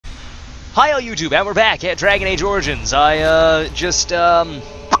Hi all YouTube, and we're back at Dragon Age Origins. I just did a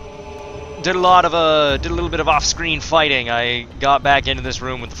little bit of off-screen fighting. I got back into this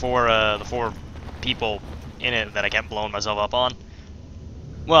room with the four people in it that I kept blowing myself up on.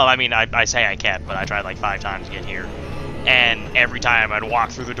 Well, I mean, I say I kept, but I tried like 5 times to get here, and every time I'd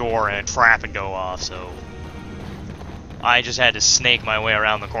walk through the door and a trap would go off. So I just had to snake my way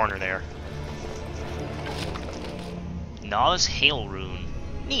around the corner there. Novice Hail Rune,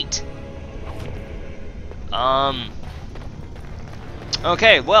 neat.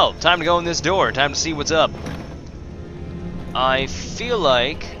 Okay, well, time to go in this door. Time to see what's up. I feel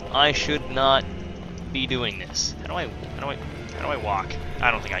like I should not be doing this. How do I walk?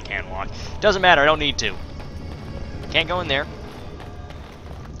 I don't think I can walk. Doesn't matter, I don't need to. Can't go in there.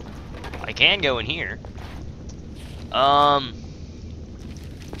 I can go in here.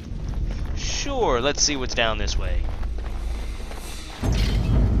 Sure, let's see what's down this way.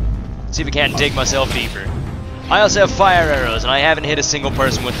 See if I can't dig myself deeper. I also have fire arrows, and I haven't hit a single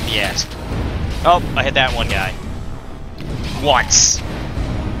person with them yet. Oh, I hit that one guy. Once.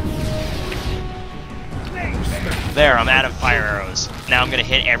 There, I'm out of fire arrows. Now I'm gonna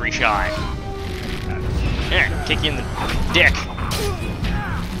hit every shot. There, kick you in the dick.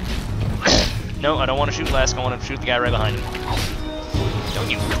 No, I don't want to shoot Lesk, I want to shoot the guy right behind him. Don't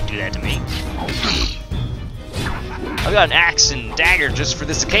you do that to me. I've got an axe and dagger just for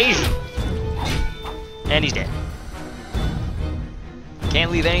this occasion. And he's dead.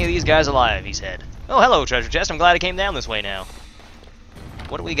 Can't leave any of these guys alive, he said. Oh, hello, treasure chest. I'm glad I came down this way now.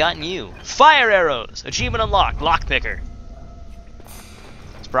 What do we got in you? Fire arrows! Achievement unlocked. Lockpicker.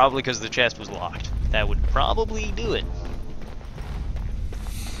 It's probably because the chest was locked. That would probably do it.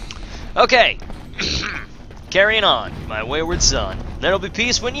 Okay. Carrying on, my wayward son. There'll be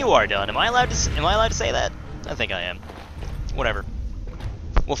peace when you are done. Am I allowed to say that? I think I am. Whatever.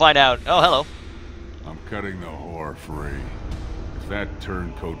 We'll find out. Oh, hello. I'm cutting the whore free. If that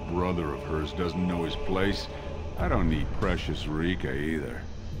turncoat brother of hers doesn't know his place, I don't need precious Rika either.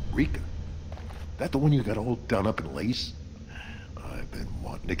 Rika? That the one you got all done up in lace? I've been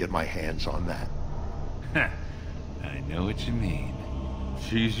wanting to get my hands on that. I know what you mean.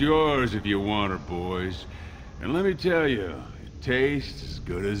 She's yours if you want her, boys. And let me tell you, it tastes as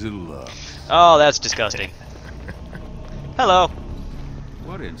good as it looks. Oh, that's disgusting. Hello.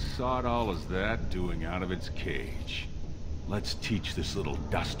 What in sod all is that doing out of its cage? Let's teach this little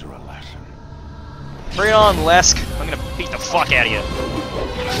duster a lesson. Bring it on, Lesk. I'm gonna beat the fuck out of you.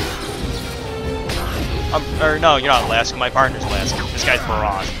 Or no, you're not Lesk. My partner's Lesk. This guy's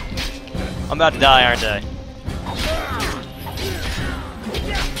Barrage. I'm about to die, aren't I?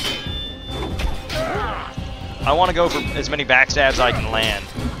 I want to go for as many backstabs as I can land,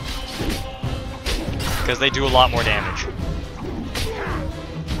 because they do a lot more damage.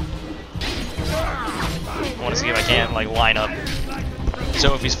 I want to see if I can't, like, line up.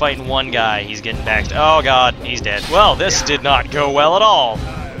 So if he's fighting one guy, he's getting backstabbed. Oh god, he's dead. Well, this did not go well at all.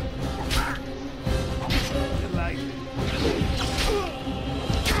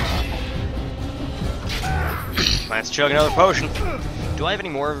 Let's chug another potion. Do I have any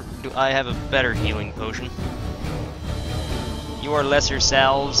more? Do I have a better healing potion? You are lesser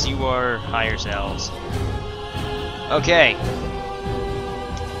salves, you are higher salves. Okay.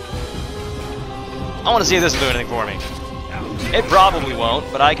 I want to see if this will do anything for me. It probably won't,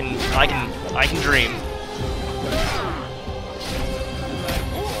 but I can dream.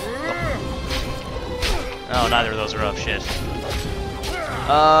 Oh, neither of those are up. Shit.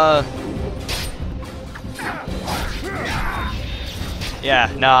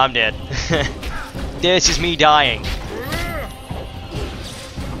 Yeah, no, I'm dead. This is me dying.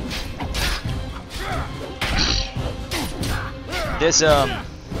 This,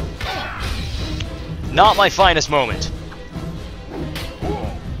 not my finest moment.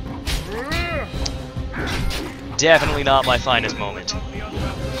 Definitely not my finest moment.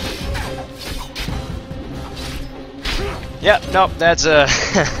 Yep, nope, that's,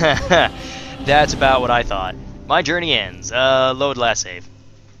 that's about what I thought. My journey ends. Load last save.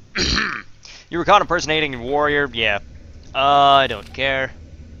 You were caught impersonating a warrior? Yeah. I don't care.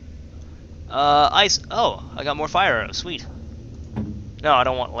 Ice. Oh, I got more fire arrows. Sweet. No, I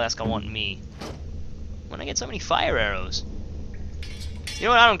don't want Lesk, I want me. When I get so many fire arrows. You know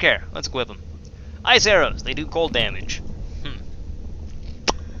what, I don't care. Let's equip them. Ice arrows, they do cold damage.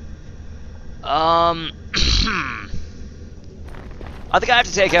 I think I have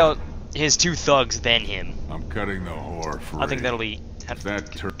to take out his 2 thugs, then him. I'm cutting the whore free. I think that'll be...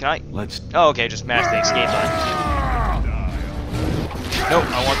 Can I? Let's... Oh, okay, just mash the escape button. Nope,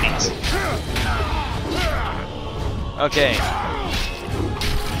 I want these. Okay.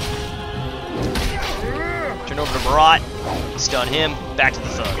 over to Barat. Stun him. Back to the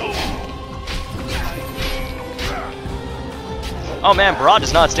thug. Oh man, Barat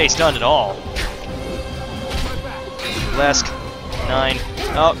does not stay stunned at all. Lesk. 9.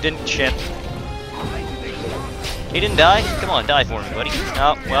 Oh, didn't. Shit. He didn't die? Come on, die for me, buddy.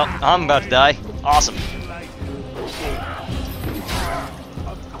 Oh, well, I'm about to die. Awesome.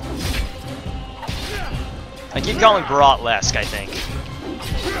 I keep calling Barat Lesk, I think.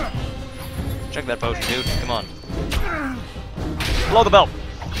 Check that potion, dude. Come on. Blow the belt.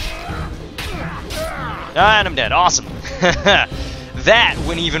 And I'm dead. Awesome. That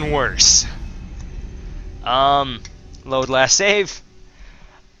went even worse. Load last save.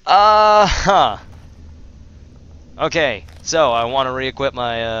 Okay, so I want to re-equip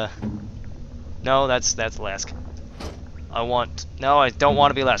my, No, that's Lesk. No, I don't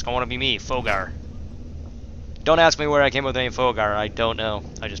want to be Lesk. I want to be me, Fogar. Don't ask me where I came up with the name Fogar. I don't know.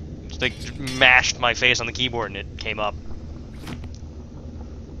 I just like mashed my face on the keyboard and it came up.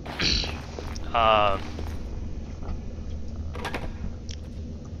 I'm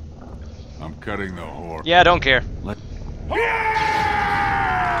cutting the whore. Yeah, don't care.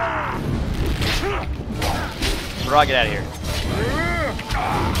 Barat, get out of here.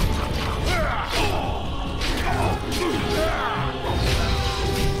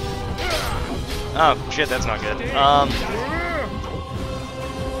 Oh, shit, that's not good. I'm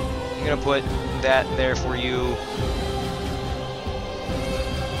gonna put that there for you.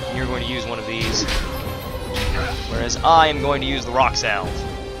 You're going to use one of these. Whereas I am going to use the rock salve.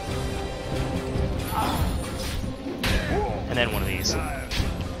 And then one of these.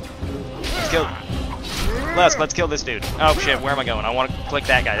 Let's kill this dude. Oh shit, where am I going? I want to click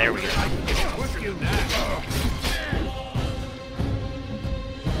that guy. There we go.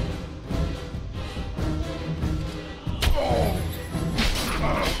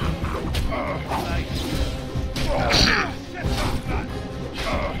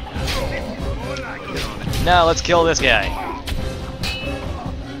 Now let's kill this guy.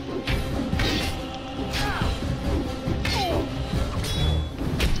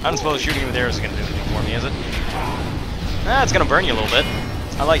 I don't suppose shooting with arrows is gonna do anything for me, is it? Ah, it's gonna burn you a little bit.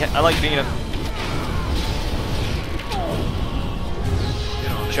 I like being a.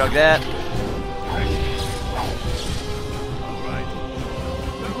 Chug that.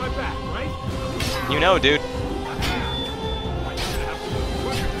 You know, dude.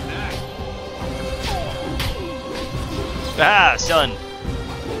 Ah, stun.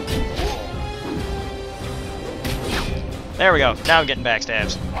 There we go. Now I'm getting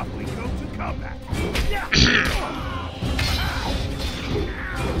backstabs.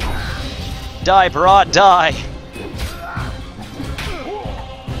 Die, Barat, die!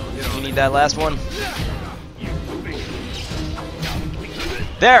 You need that last one?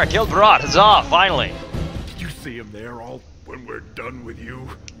 There, killed Barat. Huzzah, finally! Did you see him there all when we're done with you?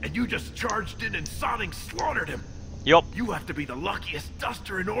 And you just charged in and Sonic slaughtered him! Yup. You have to be the luckiest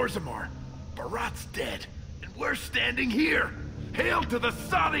duster in Orzammar. Barat's dead, and we're standing here. Hail to the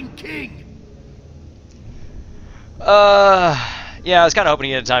Sodding King! Yeah, I was kind of hoping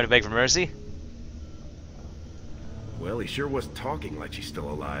he had time to beg for mercy. Well, he sure was talking like she's still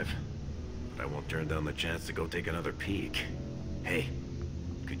alive. But I won't turn down the chance to go take another peek. Hey,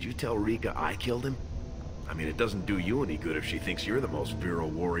 could you tell Rika I killed him? I mean, it doesn't do you any good if she thinks you're the most virile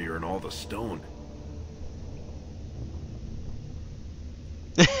warrior in all the stone.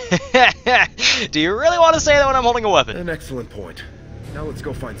 Do you really want to say that when I'm holding a weapon? An excellent point. Now let's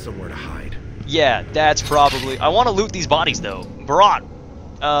go find somewhere to hide. Yeah, that's probably... I want to loot these bodies, though. Barat,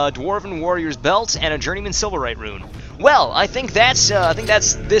 Dwarven Warrior's Belt, and a Journeyman Silverite Rune. Well, I think that's yeah,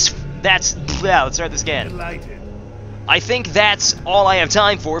 let's start this again. I think that's all I have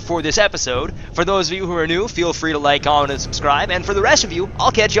time for this episode. For those of you who are new, feel free to like, comment, and subscribe. And for the rest of you,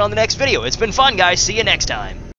 I'll catch you on the next video. It's been fun, guys. See you next time.